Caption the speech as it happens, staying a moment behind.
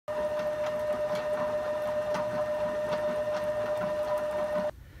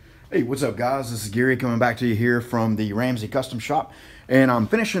Hey, what's up guys? This is Gary coming back to you here from the Ramsey Custom Shop, and I'm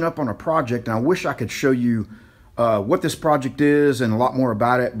finishing up on a project, and I wish I could show you what this project is and a lot more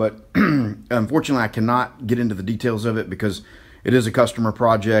about it, but unfortunately I cannot get into the details of it because it is a customer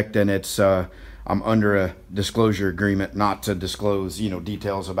project, and it's I'm under a disclosure agreement not to disclose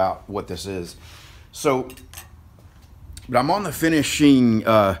details about what this is. So but I'm on the finishing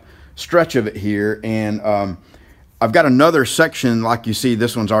stretch of it here, and I've got another section, like you see,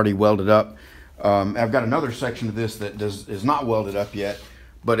 this one's already welded up. I've got another section of this that is not welded up yet,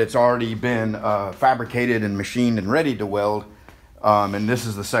 but it's already been fabricated and machined and ready to weld. And this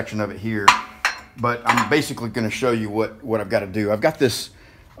is the section of it here. But I'm basically going to show you what I've got to do. I've got this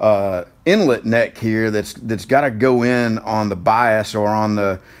inlet neck here that's got to go in on the bias or on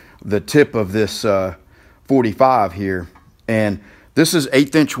the tip of this 45 here. And this is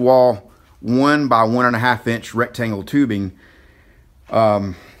 1/8 inch wall, 1 by 1.5 inch rectangle tubing,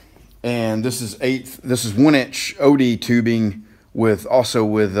 and this is 1 inch OD tubing with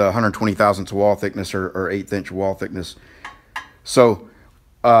 120 thousandths wall thickness or 1/8 inch wall thickness. So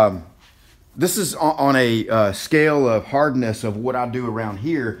this is on a scale of hardness of what I do around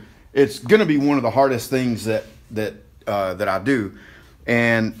here. It's going to be one of the hardest things that I do,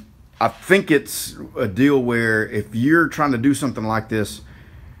 and I think it's a deal where if you're trying to do something like this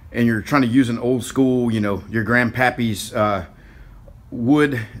and you're trying to use an old school, your grandpappy's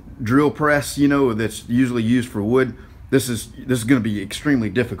wood drill press, that's usually used for wood, this is going to be extremely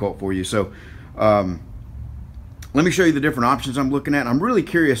difficult for you. So let me show you the different options I'm looking at. I'm really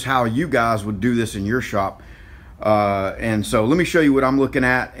curious how you guys would do this in your shop, and so let me show you what I'm looking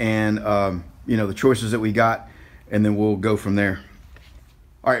at, and the choices that we got, and then we'll go from there.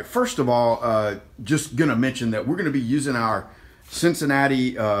 All right, first of all, just gonna mention that we're gonna be using our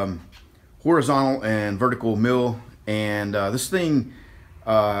Cincinnati horizontal and vertical mill, and this thing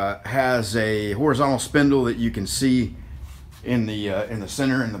has a horizontal spindle that you can see in the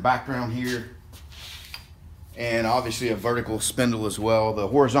center in the background here, and obviously a vertical spindle as well. The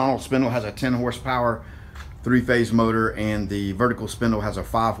horizontal spindle has a 10 horsepower 3-phase motor, and the vertical spindle has a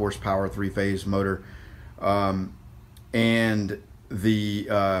 5 horsepower 3-phase motor, and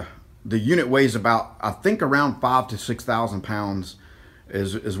the unit weighs about, I think, around 5,000 to 6,000 pounds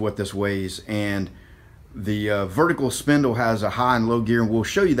is what this weighs. And the vertical spindle has a high and low gear, and we'll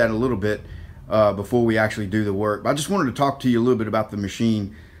show you that a little bit before we actually do the work. But I just wanted to talk to you a little bit about the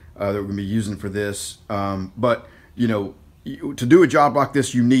machine that we're going to be using for this. But to do a job like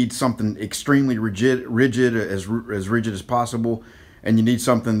this, you need something extremely rigid, as rigid as possible, and you need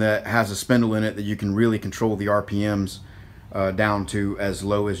something that has a spindle in it that you can really control the RPMs down to as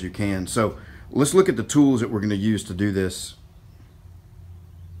low as you can. So let's look at the tools that we're going to use to do this.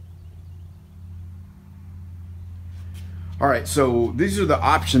 All right, so these are the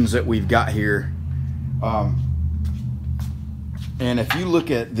options that we've got here, and if you look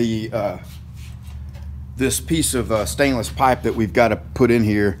at the this piece of stainless pipe that we've got to put in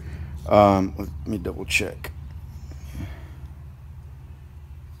here, let me double check.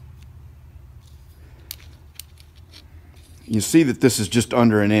 You see that this is just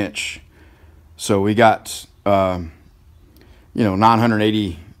under 1 inch. So we got,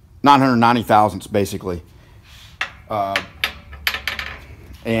 990 thousandths basically.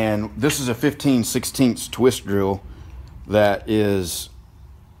 And this is a 15/16 twist drill that is,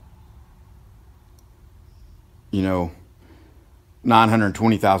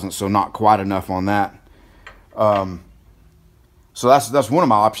 920 thousandths, so not quite enough on that. So that's one of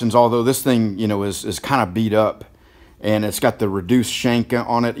my options, although this thing, is kind of beat up, and it's got the reduced shank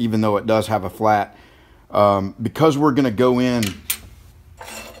on it, even though it does have a flat. Because we're going to go in,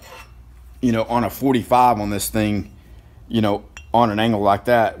 on a 45 on this thing, on an angle like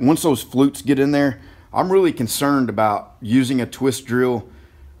that, once those flutes get in there, I'm really concerned about using a twist drill,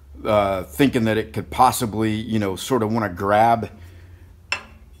 thinking that it could possibly, sort of want to grab,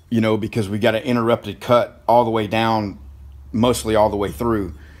 because we got an interrupted cut all the way down, mostly all the way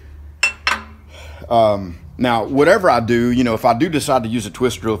through. Now, whatever I do, if I do decide to use a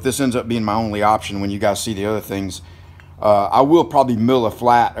twist drill, if this ends up being my only option when you guys see the other things, I will probably mill a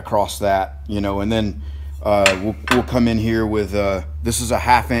flat across that, and then we'll come in here with, this is a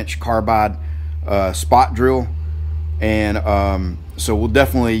 1/2 inch carbide spot drill, and so we'll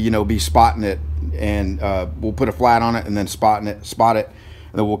definitely, be spotting it, and we'll put a flat on it and then spot it,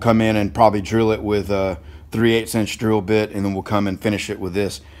 and then we'll come in and probably drill it with a 3/8 inch drill bit, and then we'll come and finish it with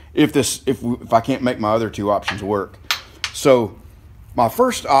this. If I can't make my other two options work. So my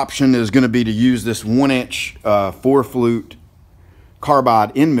first option is going to be to use this 1 inch 4-flute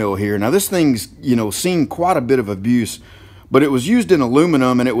carbide end mill here. Now this thing's seen quite a bit of abuse, but it was used in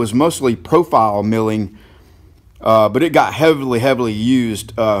aluminum, and it was mostly profile milling. But it got heavily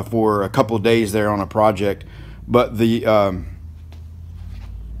used for a couple of days there on a project. But the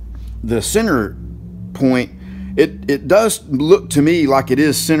center point, it does look to me like it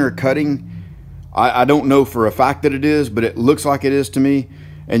is center cutting. I don't know for a fact that it is, but it looks like it is to me.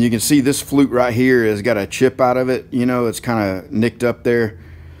 And you can see this flute right here has got a chip out of it. You know, it's kind of nicked up there.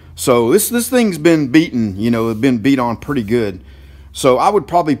 So this thing's been beaten, you know, been beat on pretty good. So I would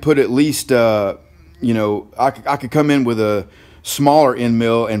probably put at least, you know, I could come in with a smaller end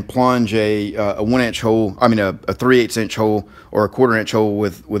mill and plunge a 1-inch hole, I mean a 3/8 inch hole or a 1/4 inch hole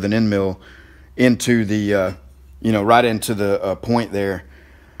with an end mill into the, you know, right into the point there.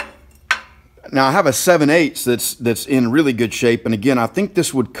 Now I have a 7/8 that's in really good shape, and again I think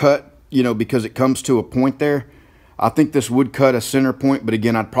this would cut, you know, because it comes to a point there. I think this would cut a center point, but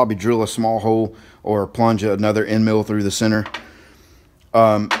again I'd probably drill a small hole or plunge another end mill through the center.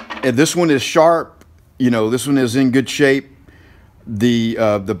 And this one is sharp, you know, this one is in good shape.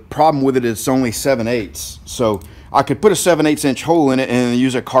 The problem with it is it's only 7/8, so I could put a 7/8 inch hole in it and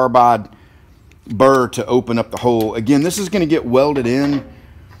use a carbide burr to open up the hole. Again, this is going to get welded in.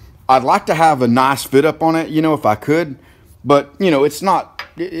 I'd like to have a nice fit up on it, you know, if I could, but you know, it's not,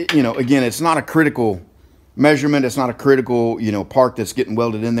 you know, again, it's not a critical measurement. It's not a critical, you know, part that's getting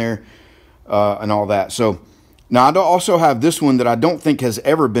welded in there and all that. So now I also have this one that I don't think has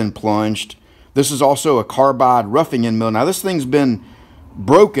ever been plunged. This is also a carbide roughing end mill. Now this thing's been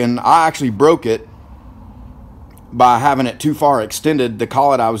broken. I actually broke it by having it too far extended. The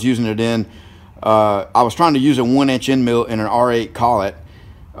collet I was using it in, I was trying to use a 1-inch end mill in an R8 collet,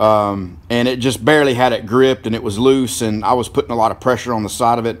 and it just barely had it gripped, and it was loose, and I was putting a lot of pressure on the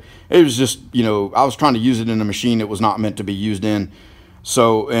side of it. It was just, you know, I was trying to use it in a machine that was not meant to be used in.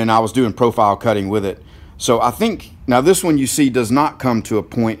 So, and I was doing profile cutting with it. So I think, now this one you see does not come to a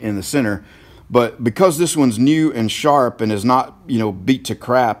point in the center, but because this one's new and sharp and is not, you know, beat to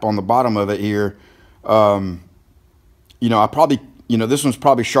crap on the bottom of it here, you know, I probably, you know, this one's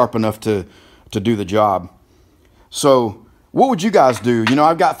probably sharp enough to do the job. So what would you guys do? You know,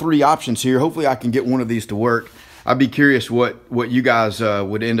 I've got 3 options here. Hopefully I can get one of these to work. I'd be curious what you guys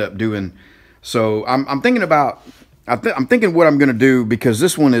would end up doing. So I'm thinking about, I'm thinking what I'm going to do, because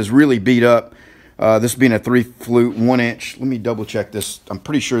this one is really beat up. This being a 3 flute 1-inch. Let me double check this. I'm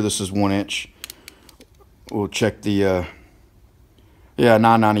pretty sure this is 1-inch. We'll check the, yeah,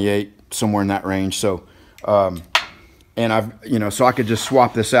 998, somewhere in that range. So, and I've, you know, so I could just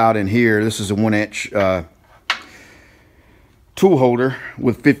swap this out in here. This is a 1-inch tool holder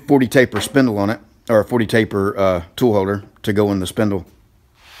with 40 taper spindle on it, or a 40 taper tool holder to go in the spindle.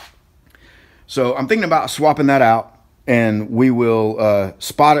 So I'm thinking about swapping that out, and we will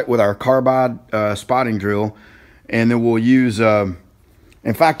spot it with our carbide spotting drill, and then we'll use, in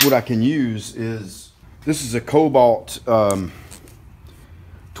fact, what I can use is, this is a Cobalt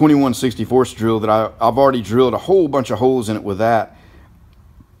 21/64 drill that I've already drilled a whole bunch of holes in it with that,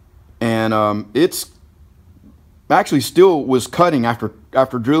 and it's actually still was cutting after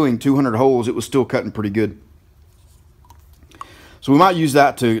drilling 200 holes. It was still cutting pretty good. So we might use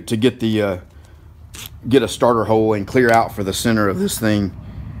that to get the get a starter hole and clear out for the center of this thing,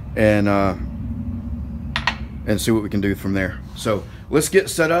 and see what we can do from there. So let's get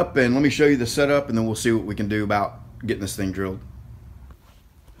set up, and let me show you the setup, and then we'll see what we can do about getting this thing drilled.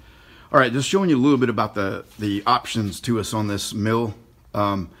 All right, just showing you a little bit about the options to us on this mill.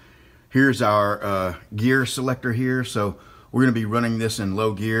 Here's our gear selector here. So we're going to be running this in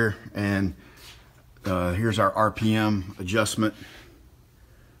low gear, and here's our RPM adjustment.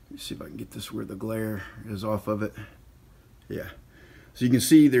 Let's see if I can get this where the glare is off of it. Yeah. So you can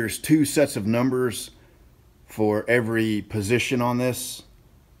see there's 2 sets of numbers for every position on this.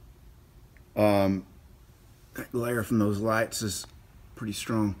 That glare from those lights is pretty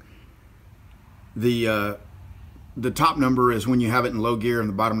strong. The top number is when you have it in low gear, and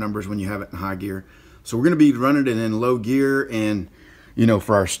the bottom number is when you have it in high gear. So we're going to be running it in low gear, and you know,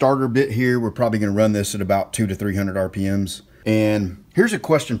 for our starter bit here, we're probably going to run this at about 200 to 300 RPMs. And here's a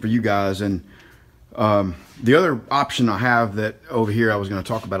question for you guys, and the other option I have that over here I was going to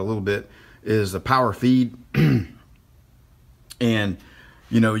talk about a little bit is the power feed. And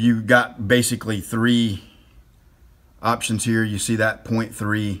you know, you got basically 3 options here. You see that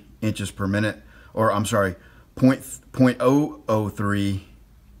 0.3 inches per minute, or I'm sorry, 0.003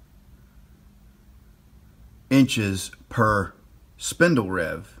 inches per spindle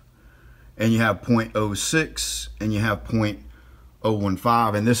rev, and you have 0.06 and you have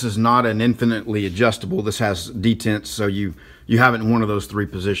 0.015, and this is not an infinitely adjustable. This has detents, so you have it in one of those 3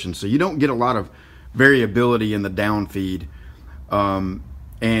 positions, so you don't get a lot of variability in the down feed.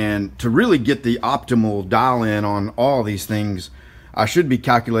 And to really get the optimal dial in on all these things, I should be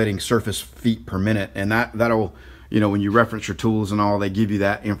calculating surface feet per minute. And that'll, when you reference your tools and all, they give you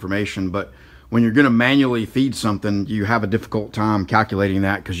that information. But when you're going to manually feed something, you have a difficult time calculating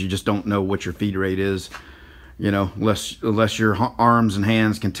that because you just don't know what your feed rate is, unless your arms and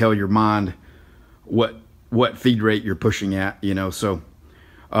hands can tell your mind what feed rate you're pushing at, So,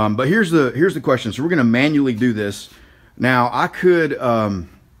 but here's the question. So we're going to manually do this. Now I could,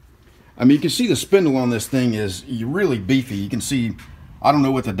 you can see the spindle on this thing is really beefy. You can see, I don't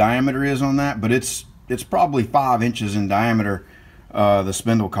know what the diameter is on that, but it's probably 5 inches in diameter, the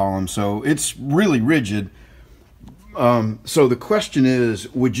spindle column. So it's really rigid. So the question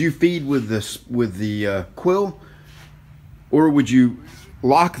is, would you feed with the quill, or would you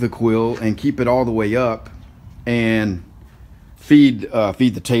lock the quill and keep it all the way up and feed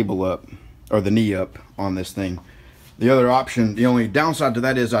the table up, or the knee up on this thing? The other option, the only downside to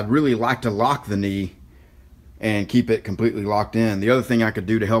that is I'd really like to lock the knee and keep it completely locked in. The other thing I could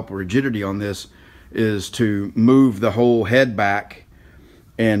do to help rigidity on this is to move the whole head back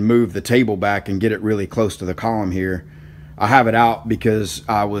and move the table back and get it really close to the column here. I have it out because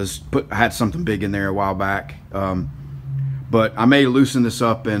I had something big in there a while back, but I may loosen this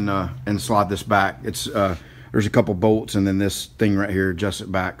up and slide this back. It's there's a couple bolts, and then this thing right here adjusts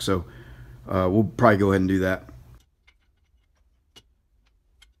it back. So we'll probably go ahead and do that.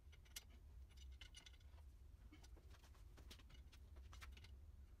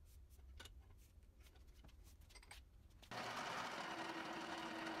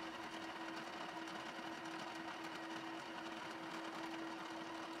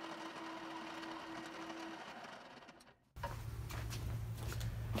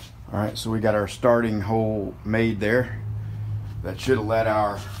 All right, so we got our starting hole made there. That should have let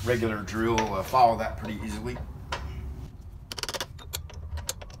our regular drill follow that pretty easily.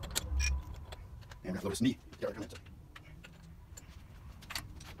 And a little sneak.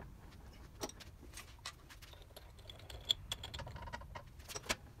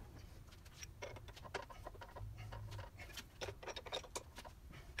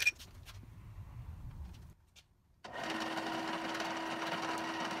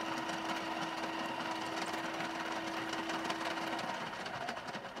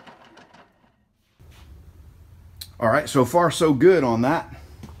 All right, so far so good on that.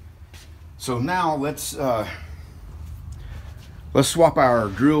 So now let's swap our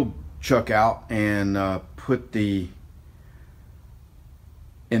drill chuck out and put the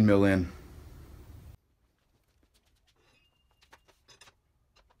end mill in.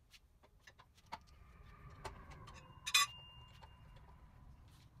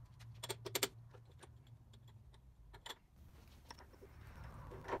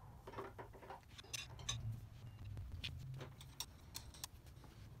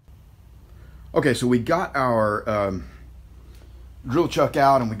 Okay, so we got our drill chuck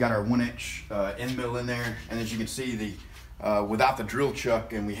out, and we got our 1-inch end mill in there. And as you can see, without the drill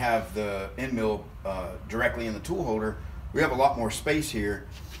chuck, and we have the end mill directly in the tool holder, we have a lot more space here.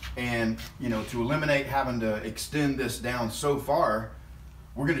 And to eliminate having to extend this down so far,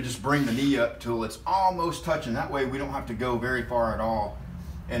 we're going to just bring the knee up till it's almost touching. That way we don't have to go very far at all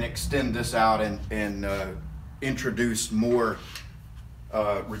and extend this out and introduce more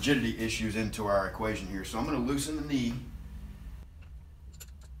rigidity issues into our equation here. So I'm going to loosen the knee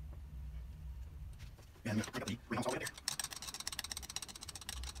and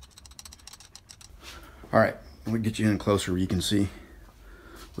all right, let me get you in closer where you can see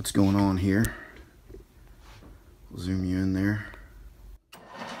what's going on here. We'll zoom you in there.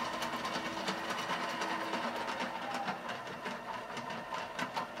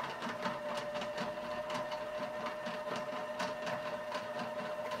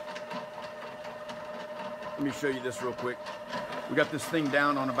 Let me show you this real quick. We got this thing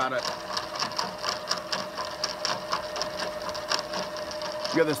down on about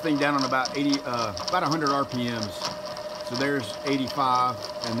 80, about 100 RPMs. So there's 85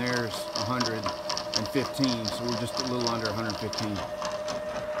 and there's 115. So we're just a little under 115.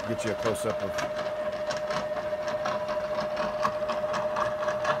 Get you a close up of.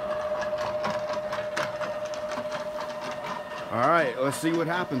 All right, let's see what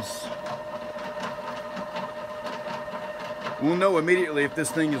happens. We'll know immediately if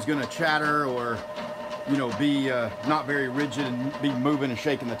this thing is going to chatter or, be not very rigid and be moving and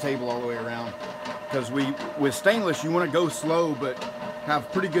shaking the table all the way around. Because with stainless, you want to go slow, but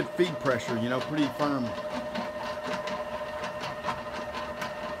have pretty good feed pressure, pretty firm.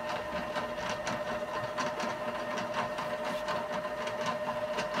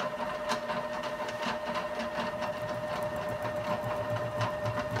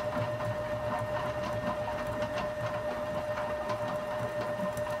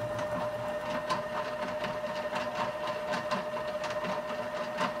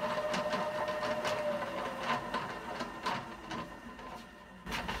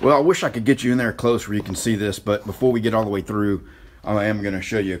 Well, I wish I could get you in there close where you can see this, but before we get all the way through, I am going to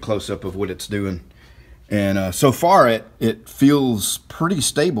show you a close-up of what it's doing. And so far, it feels pretty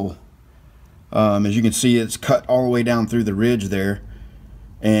stable. As you can see, it's cut all the way down through the ridge there.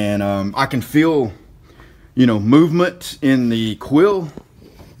 And I can feel, you know, movement in the quill.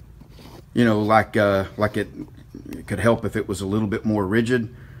 You know, like it could help if it was a little bit more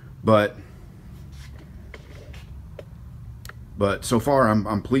rigid, but so far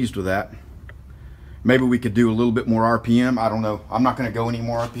I'm pleased with that. Maybe we could do a little bit more RPM. I don't know. I'm not going to go any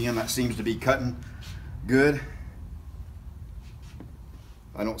more RPM. That seems to be cutting good.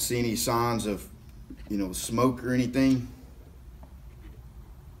 I don't see any signs of, you know, smoke or anything.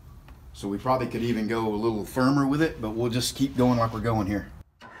 So we probably could even go a little firmer with it, but we'll just keep going like we're going here.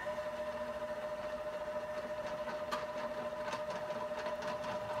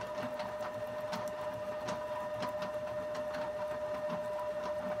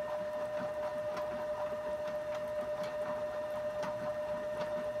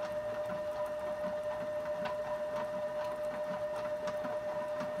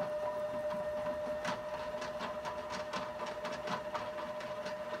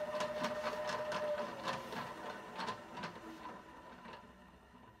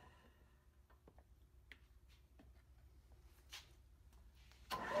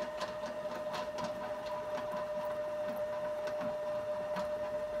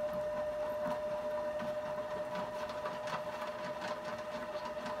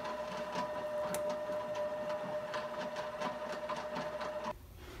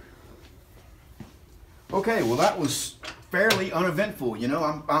 Okay, well that was fairly uneventful. You know,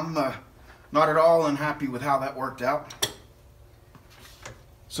 I'm not at all unhappy with how that worked out.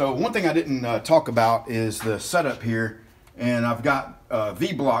 So one thing I didn't talk about is the setup here, and I've got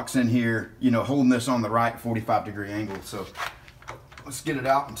V-blocks in here, you know, holding this on the right 45-degree angle. So let's get it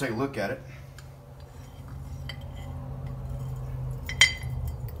out and take a look at it.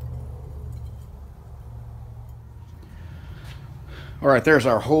 All right, there's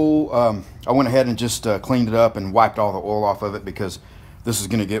our hole. I went ahead and just cleaned it up and wiped all the oil off of it because this is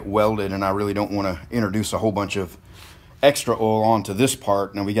going to get welded, and I really don't want to introduce a whole bunch of extra oil onto this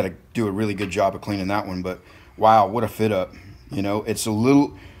part. Now we got to do a really good job of cleaning that one, but wow, what a fit up. You know, it's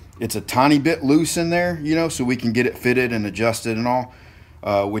a tiny bit loose in there, you know, so we can get it fitted and adjusted and all,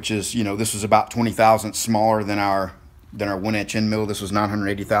 which is, you know, this was about 20 thousandths smaller than our 1-inch end mill. This was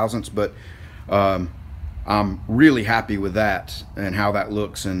 980 thousandths, but I'm really happy with that and how that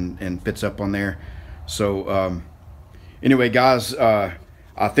looks and fits up on there. So anyway, guys,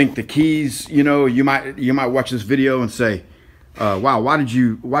 I think the keys, you know, you might watch this video and say, wow, why'd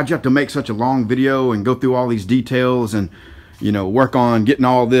you have to make such a long video and go through all these details and, you know, work on getting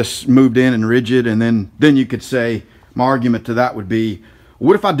all this moved in and rigid? And then you could say, my argument to that would be,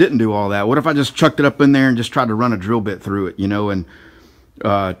 what if I didn't do all that? What if I just chucked it up in there and just tried to run a drill bit through it, you know, and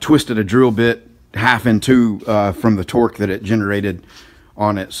twisted a drill bit half in two from the torque that it generated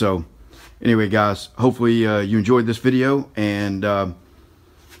on it. So anyway, guys, hopefully you enjoyed this video, and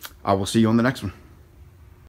I will see you on the next one.